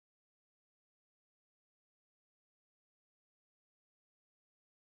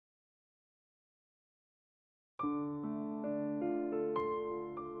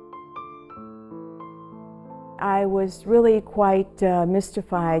I was really quite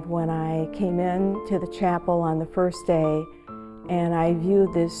mystified when I came in to the chapel on the first day and I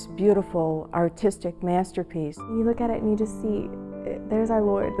viewed this beautiful artistic masterpiece. You look at it and you just see, there's our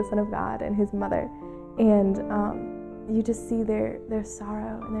Lord, the Son of God, and His mother, and you just see their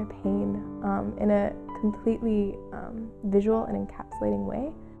sorrow and their pain in a completely visual and encapsulating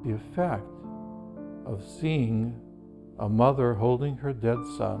way. The effect of seeing a mother holding her dead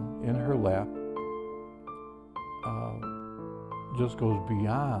son in her lap just goes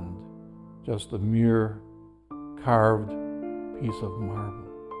beyond just the mere carved piece of marble.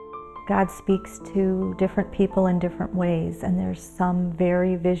 God speaks to different people in different ways, and there's some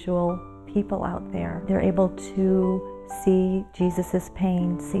very visual people out there. They're able to see Jesus'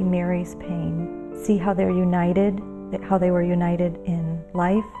 pain, see Mary's pain, see how they're united, how they were united in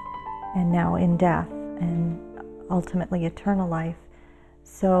life and now in death, and ultimately eternal life.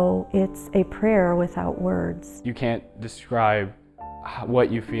 So it's a prayer without words. You can't describe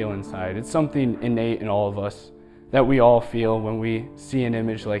what you feel inside. It's something innate in all of us that we all feel when we see an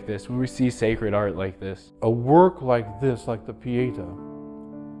image like this, when we see sacred art like this. A work like this, like the Pieta,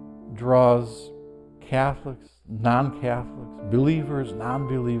 draws Catholics, non-Catholics, believers,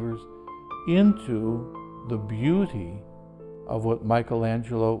 non-believers into the beauty of what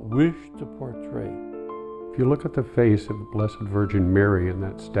Michelangelo wished to portray. If you look at the face of the Blessed Virgin Mary in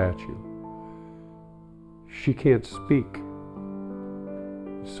that statue, she can't speak.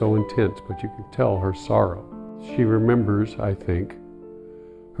 It's so intense, but you can tell her sorrow. She remembers, I think,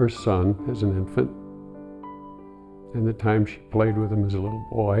 her son as an infant, and the time she played with him as a little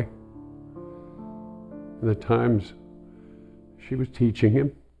boy, and the times she was teaching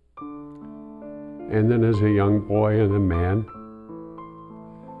him, and then as a young boy and a man,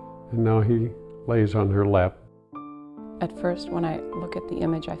 and now he lays on her lap. At first, when I look at the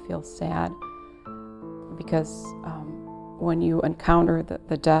image, I feel sad because when you encounter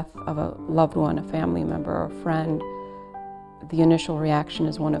the death of a loved one, a family member, or a friend, the initial reaction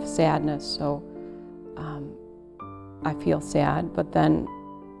is one of sadness, so I feel sad. But then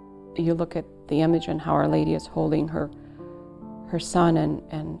you look at the image and how Our Lady is holding her son,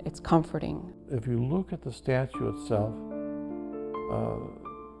 and it's comforting. If you look at the statue itself,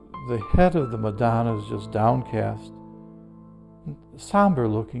 the head of the Madonna is just downcast, somber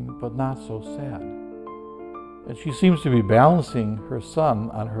looking, but not so sad. And she seems to be balancing her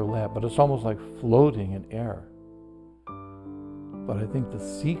son on her lap, but it's almost like floating in air. But I think the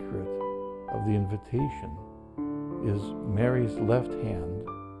secret of the invitation is Mary's left hand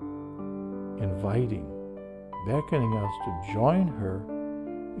inviting, beckoning us to join her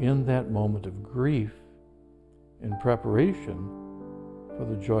in that moment of grief in preparation for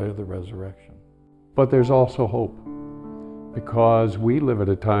the joy of the resurrection. But there's also hope, because we live at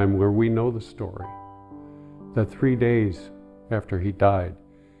a time where we know the story, that 3 days after he died,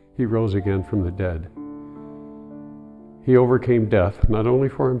 he rose again from the dead. He overcame death, not only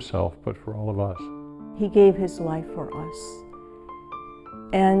for himself, but for all of us. He gave his life for us.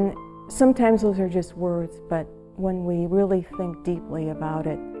 And sometimes those are just words, but when we really think deeply about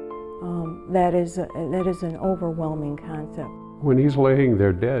it, that is an overwhelming concept. When he's laying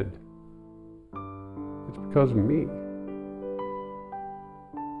there dead, it's because of me.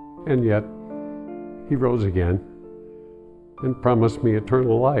 And yet, he rose again and promised me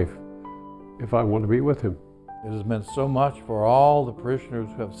eternal life if I want to be with him. It has meant so much for all the parishioners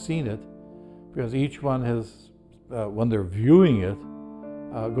who have seen it, because each one has, when they're viewing it,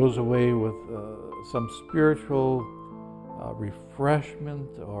 goes away with some spiritual refreshment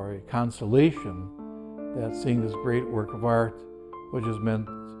or a consolation that seeing this great work of art, which has meant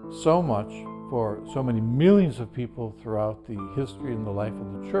so much for so many millions of people throughout the history and the life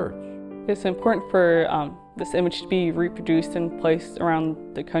of the Church. It's important for this image to be reproduced and placed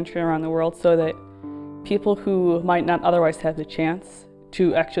around the country, around the world, so that people who might not otherwise have the chance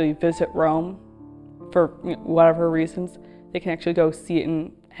to actually visit Rome for whatever reasons, they can actually go see it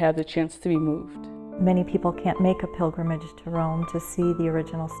and have the chance to be moved. Many people can't make a pilgrimage to Rome to see the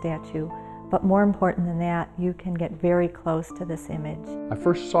original statue, but more important than that, you can get very close to this image. I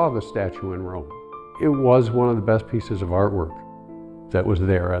first saw the statue in Rome. It was one of the best pieces of artwork that was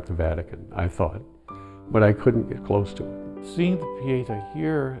there at the Vatican, I thought, but I couldn't get close to it. Seeing the Pieta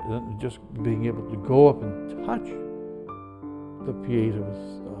here, and just being able to go up and touch the Pieta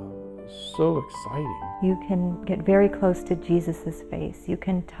was so exciting. You can get very close to Jesus' face. You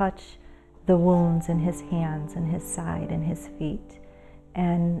can touch the wounds in his hands and his side and his feet.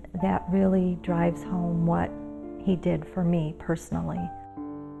 And that really drives home what he did for me personally.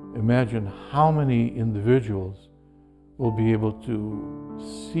 imagine how many individuals will be able to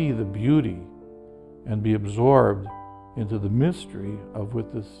see the beauty and be absorbed into the mystery of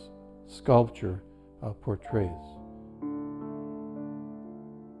what this sculpture portrays.